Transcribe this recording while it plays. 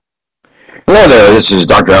Hello there, this is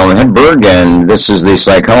Dr. Alan Hedberg, and this is the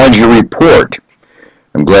Psychology Report.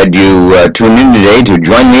 I'm glad you tuned in today to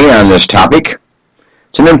join me on this topic.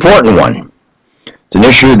 It's an important one. It's an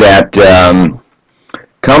issue that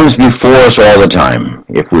comes before us all the time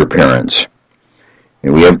if we're parents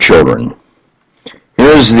and we have children.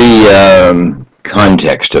 Here's the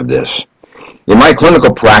context of this. In my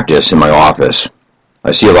clinical practice in my office,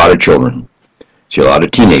 I see a lot of children, I see a lot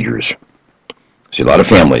of teenagers, I see a lot of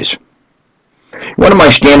families. One of my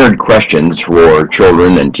standard questions for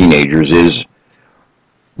children and teenagers is,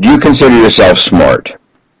 do you consider yourself smart?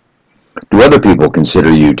 Do other people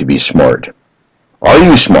consider you to be smart? Are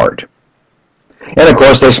you smart? And of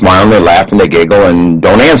course they smile and they laugh and they giggle and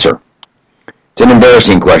don't answer. It's an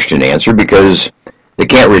embarrassing question to answer because they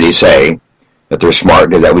can't really say that they're smart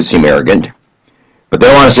because that would seem arrogant. But they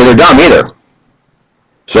don't want to say they're dumb either.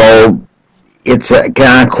 So it's a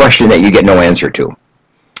kind of question that you get no answer to.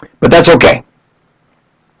 But that's okay.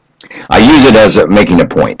 I use it as making a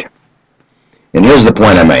point. And here's the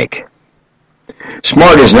point I make.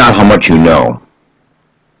 Smart is not how much you know.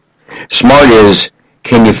 Smart is,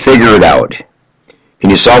 can you figure it out?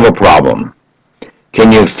 Can you solve a problem?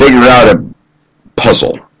 Can you figure out a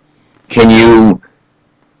puzzle? Can you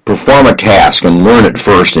perform a task and learn it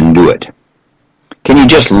first and do it? Can you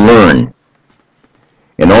just learn?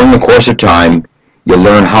 And over the course of time, you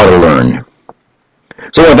learn how to learn.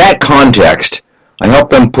 So in that context, I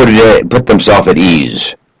help them put themselves at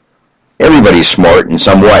ease. Everybody's smart in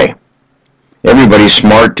some way. Everybody's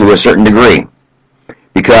smart to a certain degree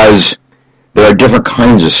because there are different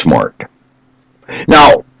kinds of smart.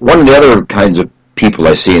 Now, one of the other kinds of people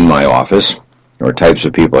I see in my office, or types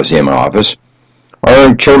of people I see in my office,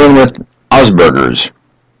 are children with Asperger's.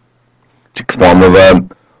 It's a form of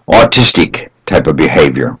an autistic type of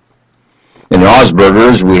behavior. In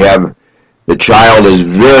Asperger's, we have the child is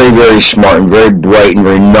very, very smart and very bright and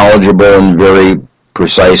very knowledgeable and very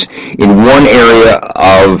precise in one area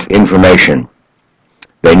of information.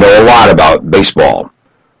 They know a lot about baseball,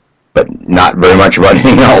 but not very much about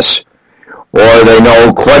anything else. Or they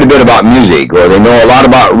know quite a bit about music, or they know a lot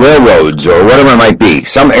about railroads, or whatever it might be,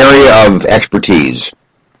 some area of expertise.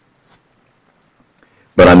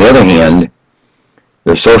 But on the other hand,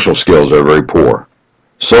 their social skills are very poor.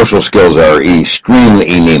 Social skills are extremely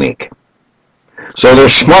anemic. So they're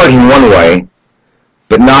smart in one way,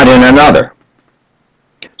 but not in another.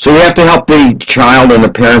 So you have to help the child and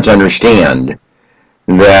the parents understand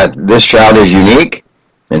that this child is unique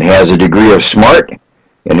and has a degree of smart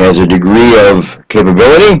and has a degree of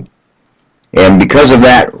capability, and because of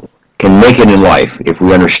that can make it in life if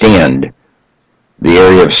we understand the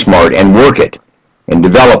area of smart and work it and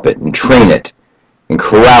develop it and train it and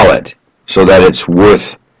corral it so that it's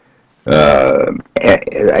worth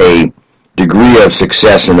a degree of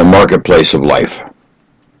success in the marketplace of life.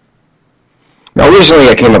 Now recently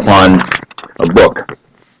I came upon a book.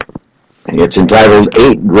 It's entitled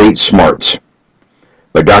 8 Great Smarts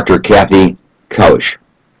by Dr. Kathy Couch.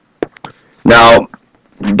 Now,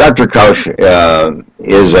 Dr. Couch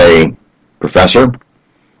is a professor.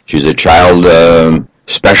 She's a child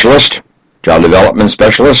specialist, child development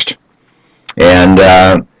specialist. And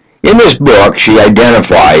in this book, she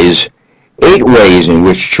identifies 8 ways in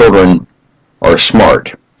which children are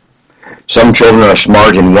smart. Some children are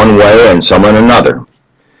smart in one way and some in another.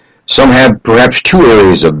 Some have perhaps 2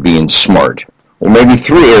 areas of being smart, or maybe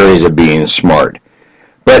 3 areas of being smart.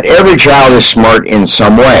 But every child is smart in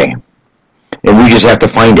some way, and we just have to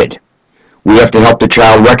find it. We have to help the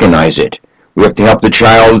child recognize it. We have to help the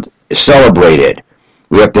child celebrate it.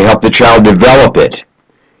 We have to help the child develop it.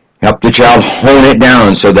 Help the child hone it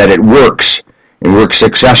down so that it works, and works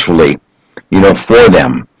successfully, for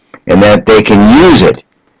them, and that they can use it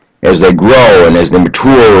as they grow and as they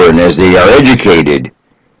mature and as they are educated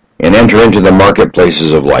and enter into the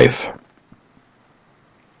marketplaces of life.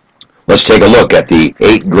 Let's take a look at the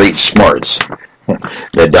 8 great smarts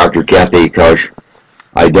that Dr. Kathy Couch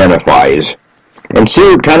identifies and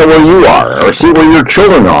see kind of where you are or see where your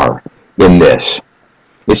children are in this.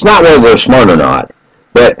 It's not whether they're smart or not,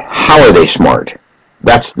 but how are they smart?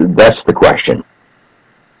 That's the question.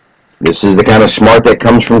 This is the kind of smart that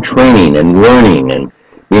comes from training and learning and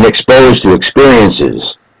being exposed to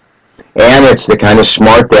experiences. And it's the kind of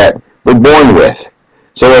smart that we're born with.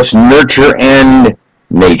 So it's nurture and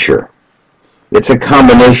nature. It's a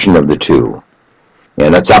combination of the two.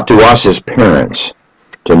 And it's up to us as parents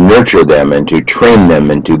to nurture them and to train them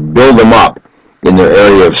and to build them up in their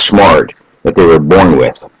area of smart that they were born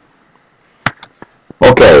with.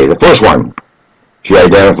 Okay, the first one she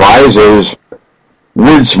identifies as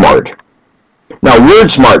word smart. Now, word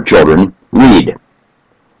smart children read.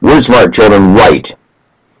 Word Word smart children write.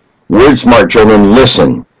 Word smart children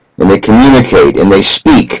listen, and they communicate, and they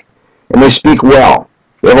speak well.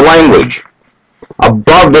 They have a language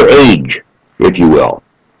above their age, if you will.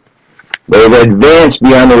 They have advanced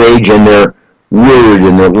beyond their age in their word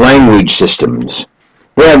and their language systems.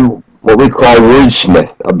 They have what we call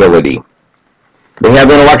wordsmith ability. They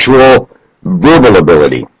have intellectual verbal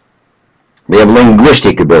ability. They have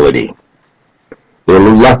linguistic ability. Their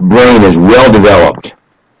left brain is well developed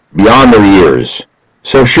beyond their years.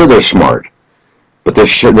 So sure, they're smart, but they're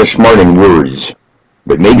smart in words,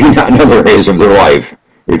 but maybe not in other areas of their life,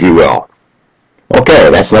 if you will. Okay,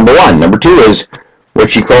 that's number one. Number two is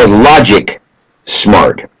what she calls logic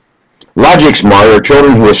smart. Logic smart are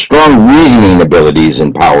children who have strong reasoning abilities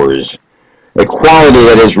and powers, a quality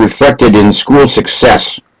that is reflected in school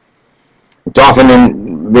success. It's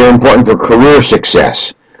often very important for career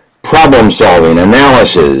success, problem solving,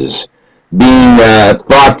 analysis, being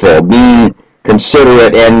thoughtful, being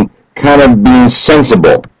considerate, and kind of being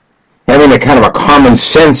sensible, having a kind of a common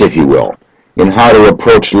sense, if you will, in how to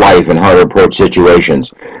approach life and how to approach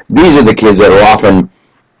situations. These are the kids that are often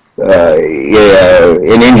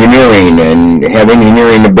in engineering and have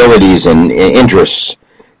engineering abilities and interests,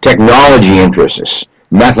 technology interests,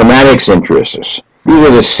 mathematics interests. These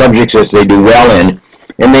are the subjects that they do well in,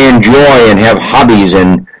 and they enjoy and have hobbies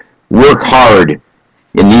and work hard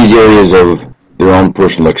in these areas of their own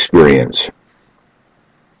personal experience.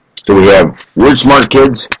 So we have word smart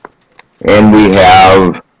kids, and we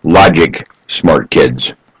have logic smart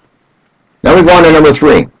kids. Now we go on to number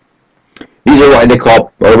three. These are what they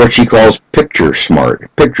call, or what she calls picture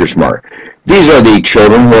smart. Picture smart. These are the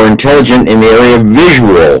children who are intelligent in the area of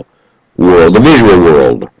visual world, the visual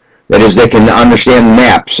world. That is, they can understand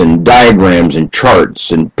maps and diagrams and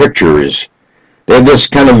charts and pictures. They have this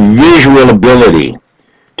kind of visual ability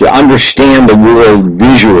to understand the world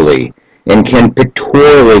visually and can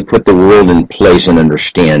pictorially put the world in place and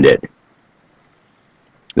understand it.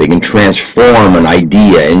 They can transform an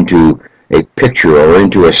idea into a picture or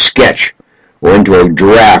into a sketch or into a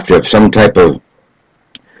draft of some type of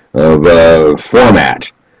format,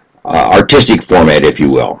 artistic format, if you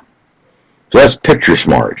will. So that's picture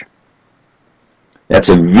smart. That's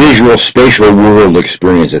a visual, spatial world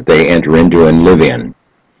experience that they enter into and live in.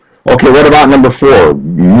 Okay, what about number four?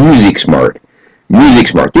 Music smart. Music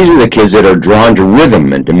smart. These are the kids that are drawn to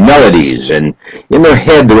rhythm and to melodies, and in their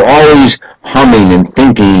head they're always humming and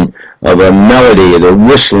thinking of a melody. They're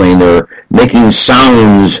whistling, they're making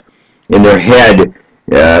sounds in their head,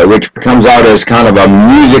 which comes out as kind of a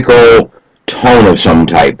musical tone of some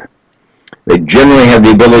type. They generally have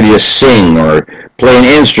the ability to sing or play an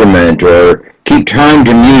instrument or keep time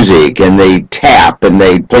to music, and they tap and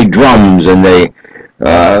they play drums, and they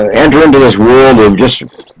enter into this world of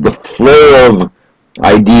just the flow of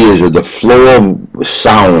ideas or the flow of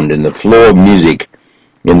sound and the flow of music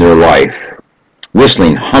in their life.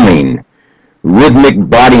 Whistling, humming, rhythmic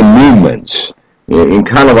body movements, in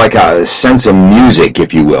kind of like a sense of music,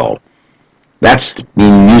 if you will. That's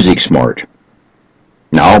being music smart.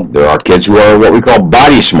 Now, there are kids who are what we call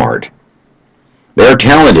body smart. They are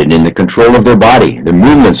talented in the control of their body, the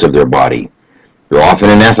movements of their body. They're often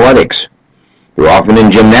in athletics. They're often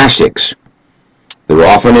in gymnastics. They're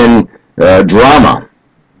often in drama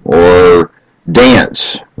or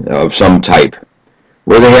dance of some type,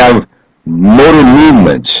 where they have motor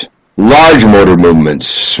movements, large motor movements,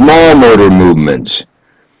 small motor movements,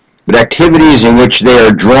 but activities in which they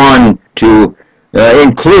are drawn to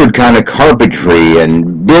include kind of carpentry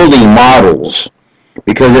and building models,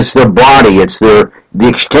 because it's their body, it's the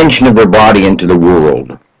extension of their body into the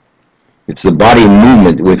world. It's the body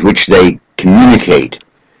movement with which they communicate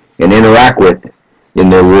and interact with in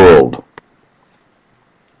their world.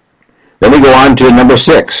 Then we go on to number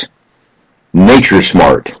 6, nature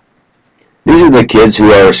smart. These are the kids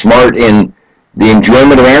who are smart in the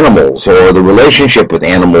enjoyment of animals, or the relationship with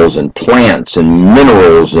animals and plants and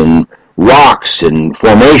minerals and rocks and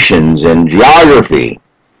formations and geography.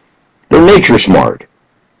 They're nature smart.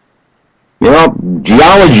 You know,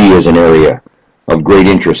 geology is an area of great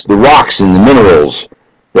interest. The rocks and the minerals,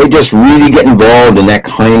 they just really get involved in that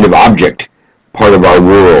kind of object part of our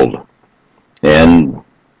world. And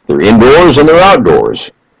they're indoors and they're outdoors.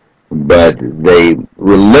 But they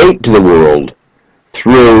relate to the world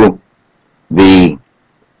through the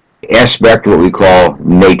aspect of what we call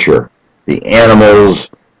nature. The animals,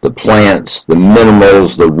 the plants, the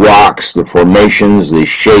minerals, the rocks, the formations, the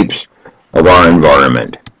shapes of our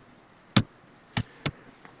environment.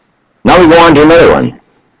 Now we go on to another one.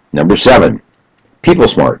 Number 7, people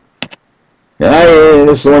smart.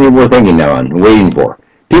 This is the one we're thinking now on, waiting for.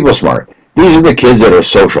 People smart. These These are the kids that are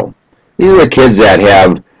social. These are the kids that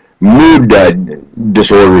have mood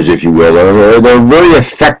disorders, if you will, or they're very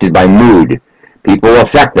affected by mood. People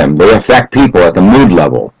affect them. They affect people at the mood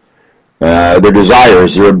level. Their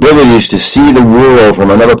desires, their abilities to see the world from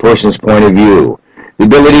another person's point of view, the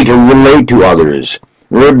ability to relate to others,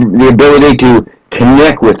 the ability to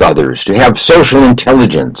connect with others, to have social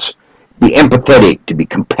intelligence, be empathetic, to be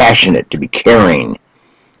compassionate, to be caring,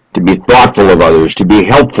 to be thoughtful of others, to be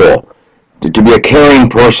helpful, to be a caring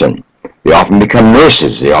person. They often become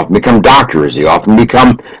nurses. They often become doctors. They often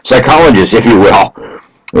become psychologists, if you will.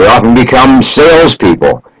 They often become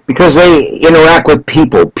salespeople because they interact with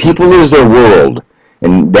people. People is their world,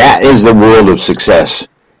 and that is the world of success,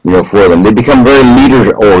 for them. They become very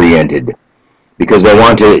leader-oriented because they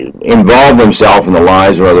want to involve themselves in the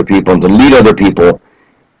lives of other people and to lead other people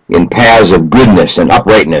in paths of goodness and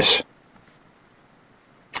uprightness.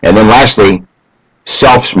 And then lastly,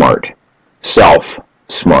 self-smart.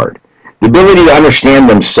 Self-smart. The ability to understand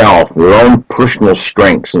themselves, their own personal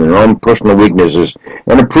strengths and their own personal weaknesses,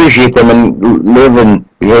 and appreciate them and live and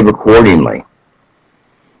behave accordingly.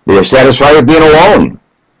 They are satisfied with being alone.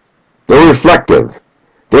 They're reflective.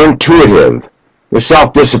 They're intuitive. They're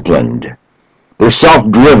self-disciplined. They're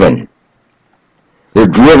self-driven. They're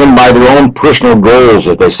driven by their own personal goals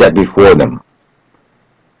that they set before them.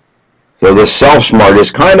 So the self-smart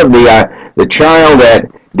is kind of the child that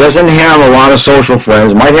doesn't have a lot of social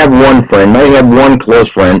friends, might have one friend, might have one close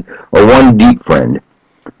friend, or one deep friend.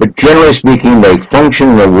 But generally speaking, they function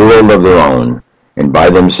in a world of their own and by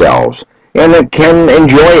themselves. And they can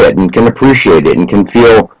enjoy it and can appreciate it and can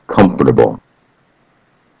feel comfortable.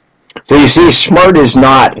 So you see, smart is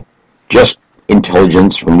not just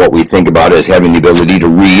intelligence from what we think about as having the ability to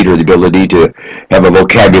read or the ability to have a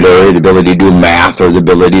vocabulary, the ability to do math, or the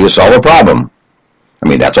ability to solve a problem. I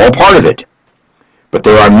mean, that's all part of it. But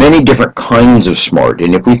there are many different kinds of smart.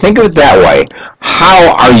 And if we think of it that way,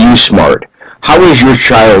 how are you smart? How is your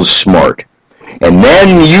child smart? And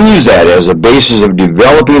then use that as a basis of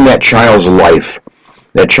developing that child's life,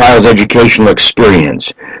 that child's educational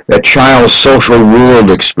experience, that child's social world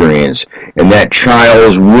experience, and that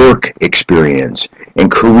child's work experience and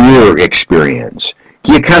career experience.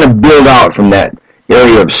 You kind of build out from that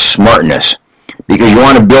area of smartness because you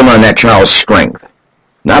want to build on that child's strength,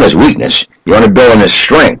 not his weakness. You want to build on his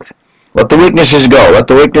strength. Let the weaknesses go. Let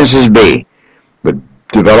the weaknesses be. But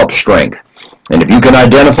develop strength. And if you can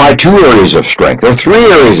identify 2 areas of strength or 3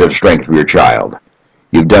 areas of strength for your child,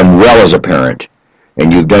 you've done well as a parent.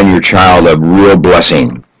 And you've done your child a real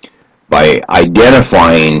blessing by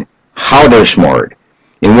identifying how they're smart,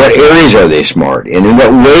 in what areas are they smart, and in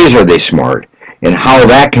what ways are they smart, and how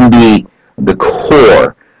that can be the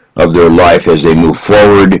core of their life as they move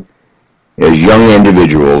forward as young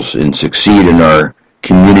individuals and succeed in our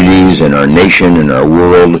communities and our nation and our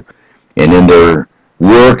world and in their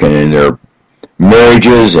work and in their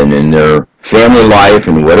marriages and in their family life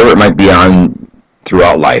and whatever it might be on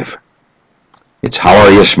throughout life. It's how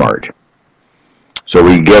are you smart? So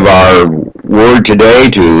we give our word today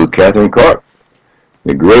to Catherine Cook.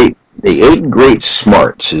 The 8 Great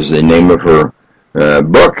Smarts is the name of her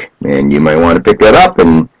book, and you might want to pick that up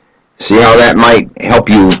and see how that might help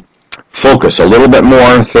you focus a little bit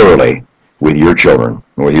more thoroughly with your children,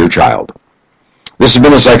 or with your child. This has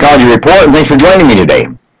been the Psychology Report, and thanks for joining me today.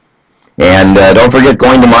 And don't forget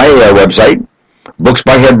going to my website,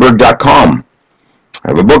 booksbyhedberg.com. I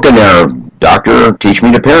have a book in there, Doctor, Teach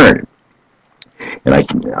Me to Parent. And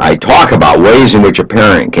I talk about ways in which a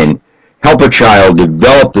parent can help a child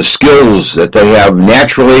develop the skills that they have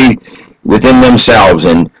naturally within themselves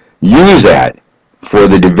and use that for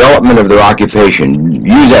the development of their occupation,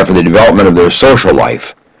 use that for the development of their social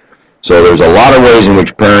life. So there's a lot of ways in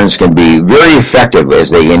which parents can be very effective as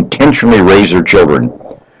they intentionally raise their children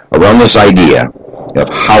around this idea of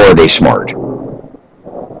how are they smart.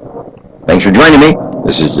 Thanks for joining me.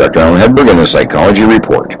 This is Dr. Alan Hedberg in the Psychology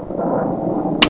Report.